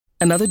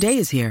Another day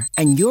is here,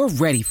 and you're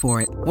ready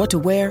for it. What to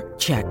wear?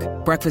 Check.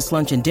 Breakfast,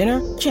 lunch, and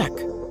dinner? Check.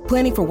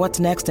 Planning for what's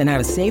next and how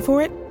to save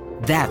for it?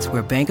 That's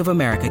where Bank of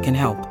America can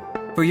help.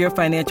 For your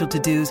financial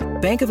to-dos,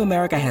 Bank of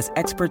America has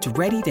experts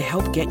ready to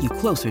help get you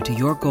closer to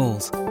your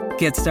goals.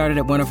 Get started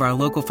at one of our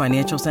local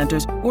financial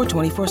centers or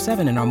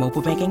 24/7 in our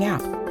mobile banking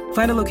app.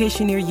 Find a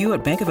location near you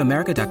at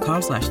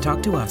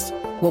bankofamerica.com/talktous.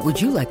 What would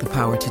you like the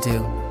power to do?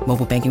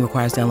 Mobile banking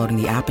requires downloading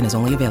the app and is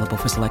only available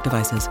for select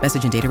devices.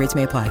 Message and data rates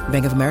may apply.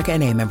 Bank of America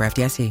N.A., member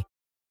FDIC.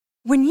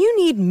 When you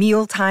need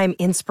mealtime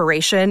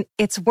inspiration,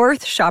 it's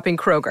worth shopping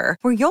Kroger,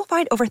 where you'll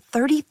find over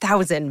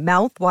 30,000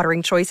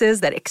 mouth-watering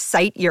choices that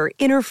excite your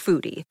inner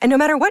foodie. And no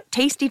matter what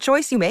tasty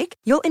choice you make,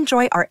 you'll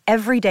enjoy our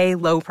everyday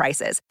low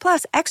prices,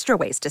 plus extra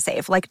ways to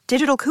save, like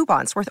digital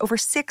coupons worth over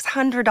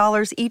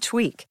 $600 each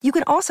week. You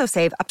can also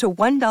save up to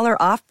 $1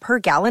 off per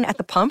gallon at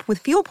the pump with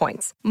fuel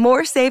points.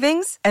 More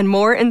savings and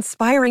more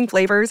inspiring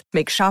flavors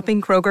make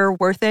shopping Kroger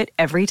worth it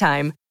every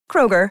time.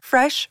 Kroger,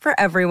 fresh for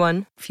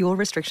everyone. Fuel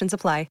restrictions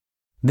apply.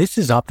 This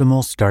is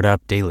Optimal Startup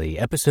Daily,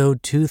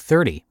 episode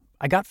 230.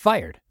 I Got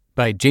Fired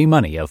by Jay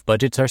Money of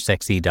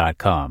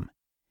BudgetsAreSexy.com.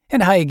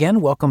 And hi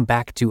again, welcome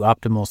back to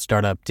Optimal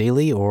Startup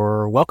Daily,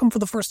 or welcome for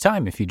the first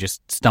time if you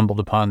just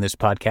stumbled upon this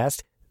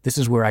podcast. This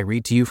is where I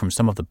read to you from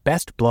some of the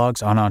best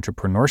blogs on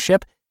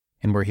entrepreneurship,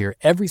 and we're here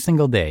every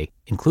single day,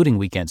 including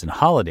weekends and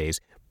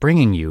holidays,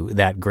 bringing you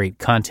that great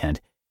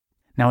content.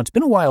 Now, it's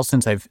been a while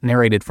since I've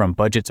narrated from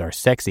Budgets Are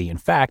Sexy. In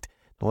fact,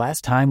 the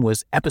last time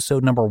was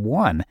episode number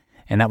 1,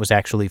 and that was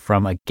actually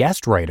from a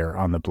guest writer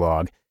on the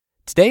blog.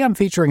 Today I'm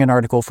featuring an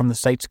article from the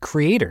site's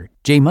creator,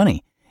 Jay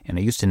Money, and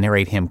I used to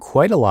narrate him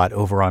quite a lot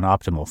over on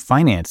Optimal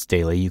Finance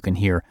Daily. You can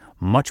hear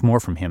much more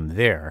from him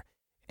there.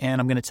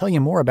 And I'm going to tell you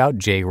more about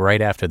Jay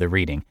right after the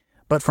reading.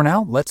 But for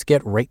now, let's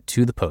get right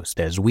to the post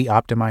as we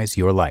optimize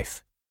your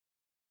life.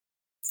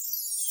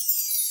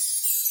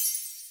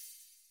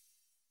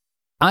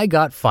 I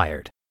Got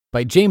Fired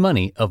by Jay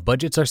Money of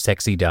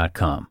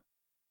BudgetsAreSexy.com.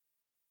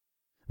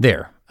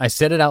 There, I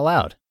said it out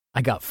loud.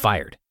 I got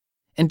fired.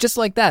 And just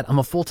like that, I'm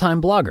a full-time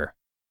blogger.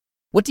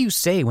 What do you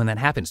say when that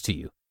happens to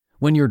you?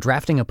 When you're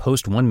drafting a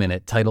post 1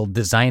 minute titled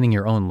Designing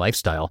Your Own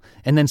Lifestyle,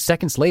 and then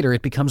seconds later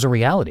it becomes a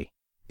reality?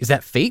 Is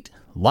that fate?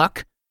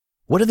 Luck?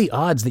 What are the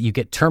odds that you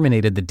get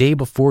terminated the day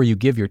before you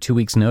give your 2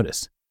 weeks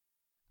notice?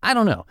 I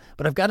don't know,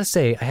 but I've got to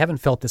say I haven't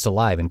felt this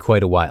alive in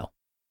quite a while.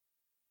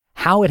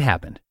 How it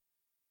happened?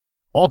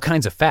 All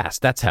kinds of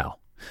fast, that's how.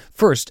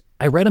 First,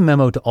 I read a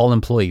memo to all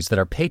employees that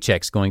our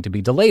paycheck's going to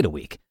be delayed a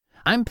week.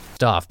 I'm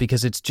pissed off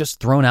because it's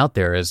just thrown out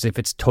there as if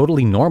it's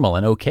totally normal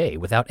and okay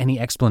without any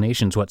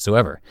explanations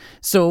whatsoever.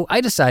 So I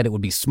decided it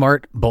would be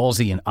smart,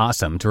 ballsy, and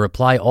awesome to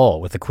reply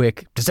all with a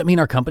quick, "Does that mean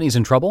our company's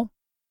in trouble?"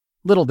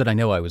 Little did I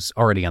know I was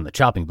already on the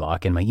chopping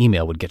block and my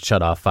email would get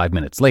shut off 5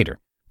 minutes later.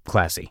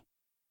 Classy.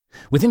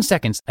 Within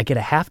seconds, I get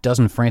a half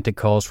dozen frantic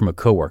calls from a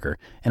coworker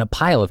and a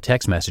pile of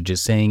text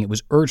messages saying it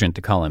was urgent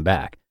to call him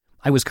back.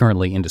 I was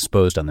currently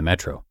indisposed on the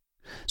metro.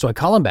 So I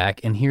call him back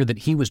and hear that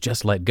he was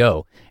just let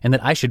go and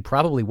that I should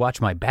probably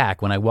watch my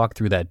back when I walk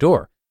through that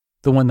door,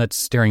 the one that's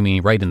staring me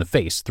right in the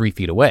face 3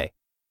 feet away.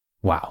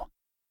 Wow.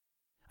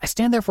 I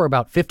stand there for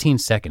about 15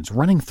 seconds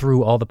running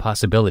through all the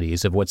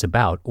possibilities of what's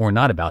about or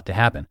not about to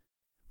happen.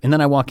 And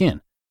then I walk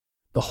in.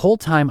 The whole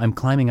time I'm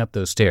climbing up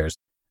those stairs,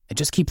 I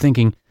just keep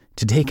thinking,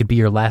 today could be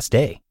your last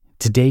day.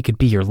 Today could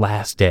be your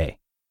last day.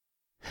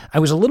 I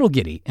was a little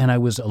giddy and I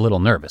was a little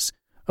nervous.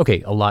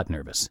 Okay, a lot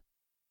nervous.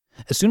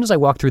 As soon as I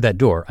walk through that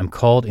door, I'm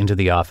called into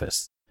the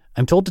office.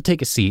 I'm told to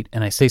take a seat,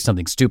 and I say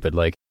something stupid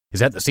like, "Is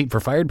that the seat for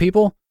fired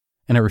people?"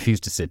 And I refuse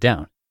to sit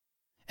down.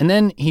 And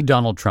then he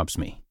Donald Trumps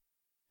me.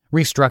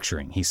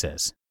 "Restructuring," he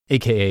says,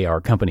 aka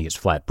our company is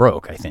flat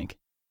broke, I think.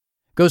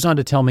 Goes on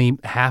to tell me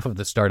half of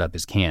the startup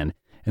is canned,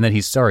 and that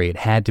he's sorry it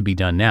had to be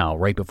done now,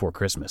 right before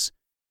Christmas.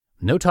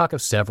 No talk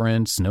of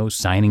severance, no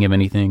signing of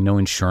anything, no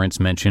insurance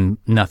mention,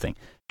 nothing.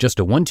 Just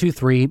a 1, 2,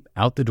 3,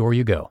 out the door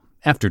you go.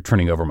 After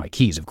turning over my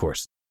keys, of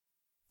course.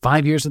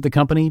 5 years at the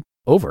company,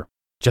 over,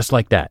 just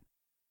like that.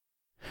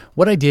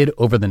 What I did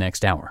over the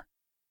next hour.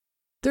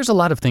 There's a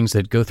lot of things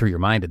that go through your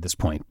mind at this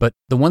point, but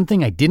the one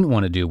thing I didn't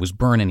want to do was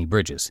burn any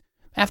bridges.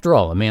 After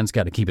all, a man's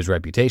got to keep his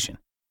reputation.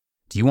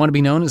 Do you want to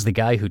be known as the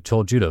guy who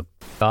told you to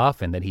f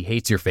off and that he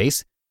hates your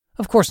face?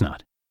 Of course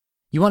not.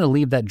 You want to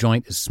leave that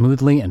joint as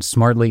smoothly and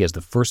smartly as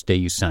the first day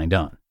you signed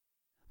on.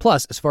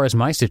 Plus, as far as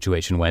my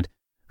situation went,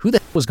 who the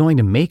hell was going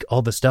to make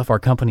all the stuff our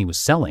company was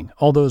selling,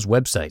 all those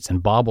websites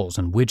and baubles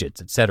and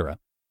widgets, etc.?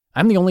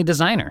 I'm the only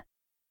designer.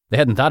 They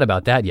hadn't thought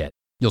about that yet.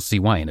 You'll see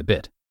why in a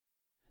bit.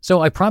 So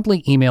I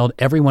promptly emailed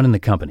everyone in the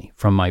company,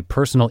 from my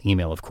personal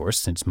email, of course,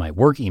 since my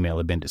work email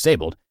had been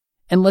disabled,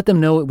 and let them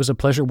know it was a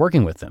pleasure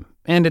working with them,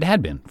 and it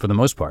had been, for the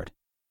most part.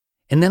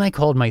 And then I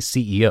called my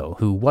CEO,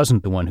 who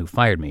wasn't the one who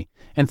fired me,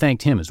 and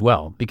thanked him as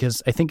well,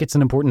 because I think it's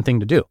an important thing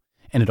to do,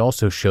 and it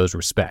also shows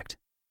respect.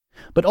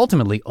 But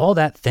ultimately, all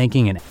that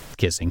thanking and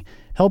kissing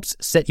helps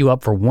set you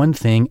up for one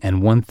thing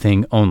and one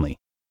thing only: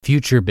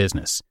 future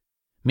business.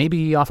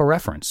 Maybe off a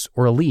reference,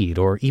 or a lead,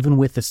 or even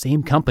with the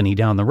same company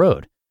down the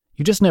road.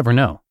 You just never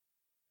know.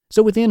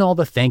 So within all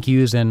the thank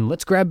yous and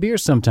let's grab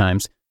beers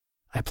sometimes,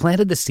 I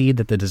planted the seed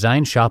that the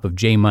design shop of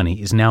J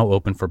Money is now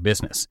open for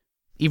business,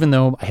 even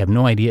though I have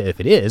no idea if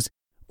it is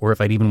or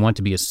if I'd even want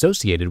to be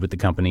associated with the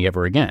company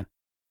ever again.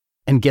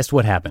 And guess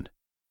what happened?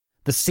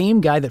 The same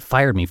guy that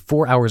fired me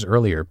 4 hours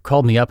earlier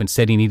called me up and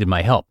said he needed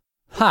my help.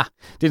 Ha!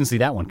 Didn't see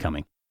that one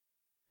coming.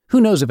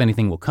 Who knows if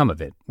anything will come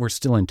of it? We're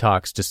still in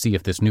talks to see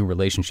if this new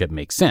relationship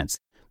makes sense,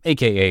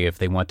 aka if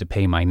they want to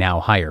pay my now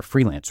higher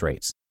freelance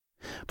rates.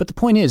 But the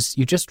point is,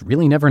 you just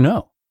really never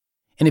know.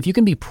 And if you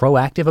can be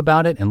proactive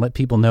about it and let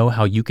people know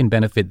how you can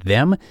benefit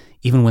them,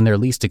 even when they're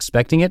least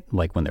expecting it,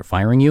 like when they're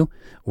firing you,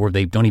 or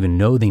they don't even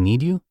know they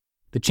need you,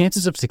 the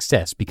chances of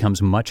success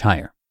becomes much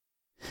higher.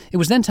 It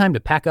was then time to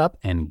pack up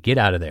and get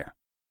out of there.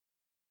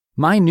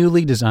 My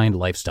newly designed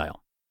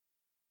lifestyle.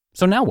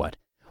 So now what?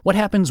 What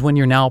happens when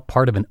you're now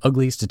part of an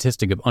ugly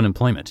statistic of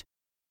unemployment?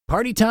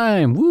 Party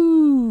time,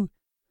 woo!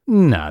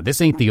 Nah, this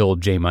ain't the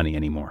old J Money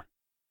anymore.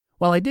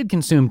 While I did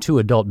consume 2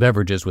 adult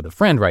beverages with a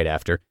friend right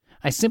after,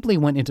 I simply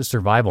went into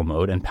survival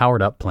mode and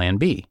powered up Plan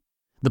B,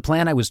 the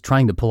plan I was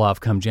trying to pull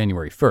off come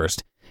January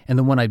 1st, and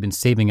the one I'd been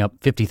saving up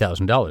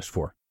 $50,000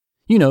 for.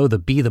 You know, the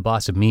Be the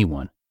Boss of Me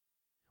one.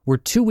 We're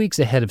 2 weeks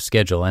ahead of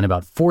schedule and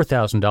about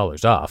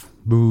 $4,000 off.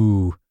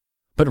 Boo.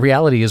 But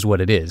reality is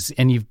what it is,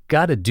 and you've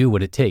got to do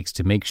what it takes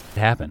to make shit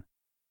happen.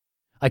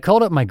 I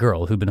called up my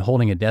girl who'd been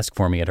holding a desk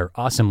for me at her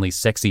awesomely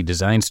sexy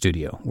design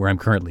studio, where I'm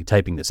currently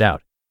typing this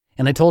out,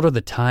 and I told her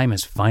the time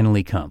has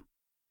finally come.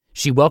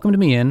 She welcomed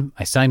me in,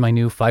 I signed my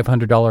new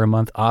 $500 a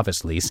month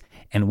office lease,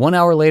 and 1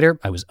 hour later,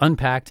 I was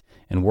unpacked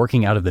and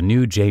working out of the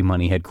new J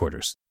Money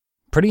headquarters.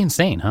 Pretty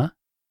insane, huh?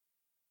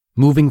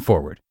 Moving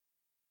forward.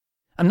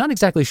 I'm not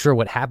exactly sure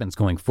what happens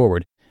going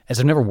forward, as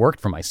I've never worked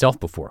for myself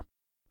before.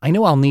 I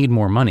know I'll need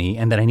more money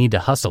and that I need to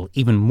hustle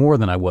even more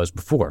than I was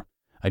before.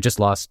 I just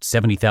lost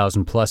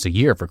 $70,000 plus a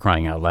year for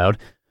crying out loud,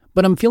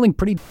 but I'm feeling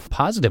pretty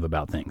positive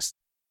about things.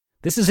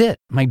 This is it.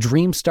 My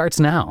dream starts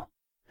now.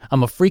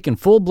 I'm a freaking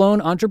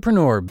full-blown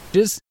entrepreneur,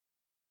 bitches.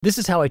 This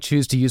is how I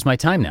choose to use my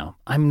time now.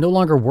 I'm no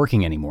longer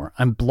working anymore.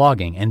 I'm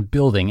blogging and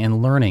building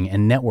and learning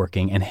and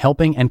networking and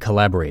helping and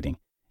collaborating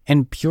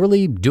and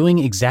purely doing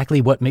exactly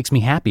what makes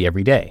me happy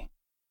every day.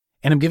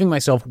 And I'm giving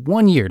myself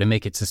 1 year to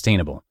make it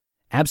sustainable.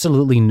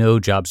 Absolutely no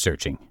job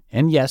searching.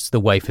 And yes, the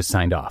wife has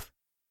signed off.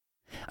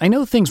 I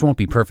know things won't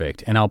be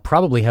perfect, and I'll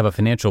probably have a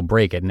financial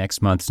break at next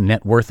month's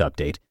net worth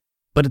update.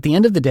 But at the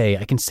end of the day,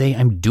 I can say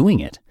I'm doing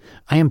it.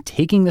 I am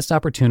taking this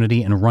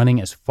opportunity and running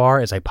as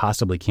far as I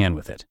possibly can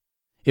with it.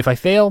 If I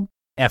fail,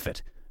 F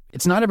it.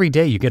 It's not every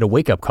day you get a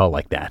wake-up call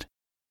like that.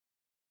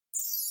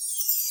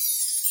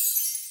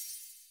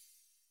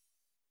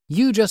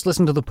 You just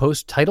listened to the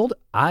post titled,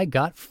 I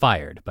Got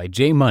Fired by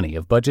J Money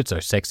of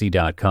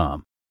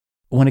BudgetsAreSexy.com.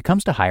 When it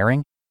comes to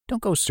hiring,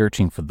 don't go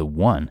searching for the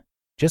one.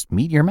 Just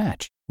meet your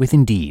match with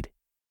Indeed.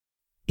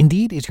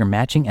 Indeed is your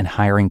matching and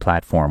hiring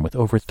platform with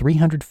over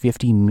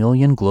 350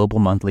 million global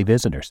monthly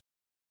visitors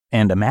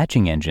and a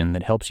matching engine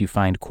that helps you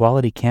find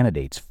quality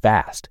candidates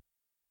fast.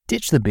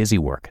 Ditch the busy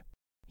work.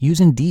 Use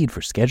Indeed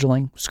for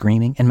scheduling,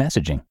 screening, and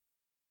messaging.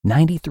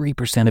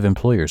 93% of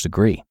employers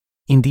agree.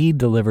 Indeed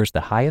delivers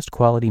the highest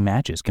quality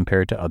matches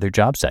compared to other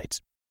job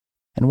sites.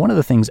 And one of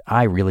the things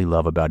I really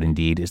love about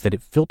Indeed is that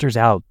it filters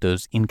out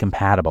those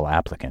incompatible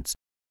applicants.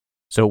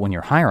 So when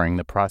you're hiring,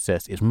 the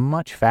process is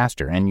much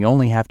faster and you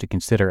only have to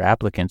consider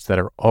applicants that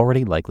are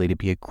already likely to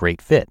be a great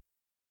fit.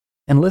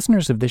 And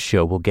listeners of this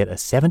show will get a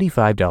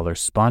 $75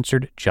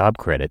 sponsored job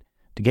credit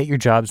to get your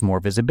jobs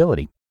more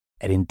visibility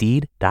at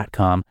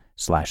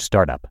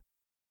Indeed.com/startup.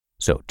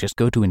 So just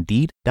go to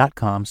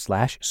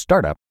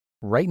Indeed.com/startup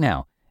right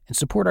now and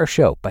support our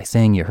show by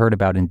saying you heard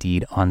about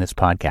Indeed on this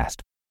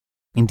podcast.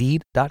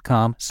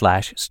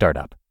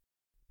 Indeed.com/startup.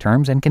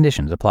 Terms and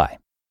conditions apply.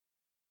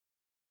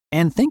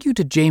 And thank you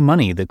to J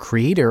Money, the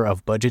creator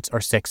of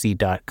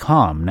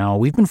BudgetsAreSexy.com. Now,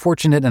 we've been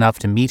fortunate enough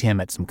to meet him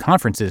at some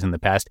conferences in the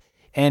past,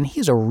 and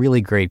he's a really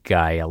great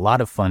guy, a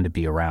lot of fun to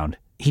be around.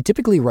 He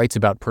typically writes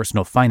about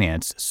personal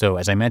finance, so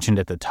as I mentioned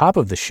at the top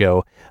of the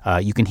show,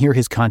 you can hear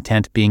his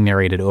content being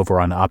narrated over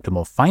on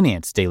Optimal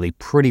Finance Daily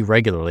pretty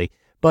regularly,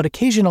 but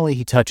occasionally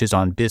he touches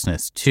on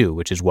business too,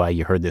 which is why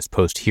you heard this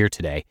post here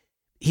today.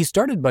 He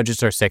started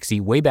Budgets Are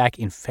Sexy way back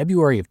in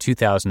February of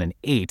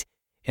 2008,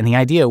 and the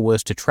idea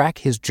was to track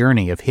his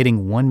journey of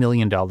hitting $1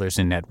 million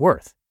in net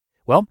worth.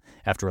 Well,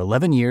 after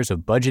 11 years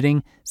of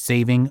budgeting,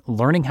 saving,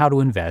 learning how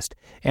to invest,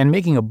 and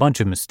making a bunch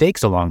of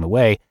mistakes along the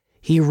way,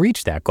 he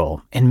reached that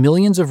goal, and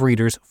millions of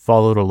readers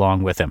followed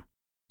along with him.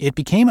 It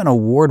became an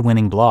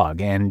award-winning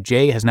blog, and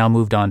Jay has now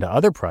moved on to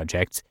other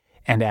projects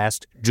and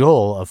asked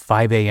Joel of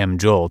 5am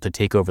Joel to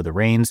take over the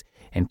reins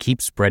and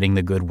keep spreading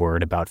the good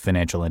word about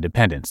financial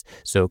independence.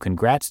 So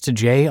congrats to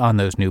Jay on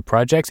those new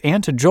projects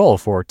and to Joel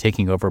for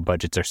taking over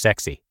Budgets Are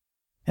Sexy.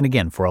 And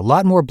again, for a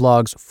lot more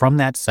blogs from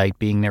that site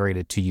being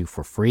narrated to you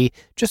for free,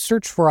 just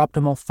search for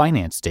Optimal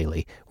Finance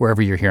Daily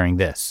wherever you're hearing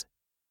this.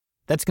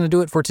 That's going to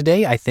do it for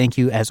today. I thank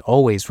you as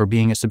always for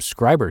being a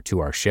subscriber to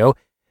our show.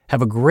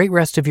 Have a great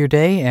rest of your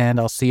day, and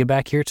I'll see you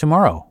back here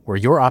tomorrow where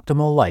your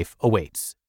optimal life awaits.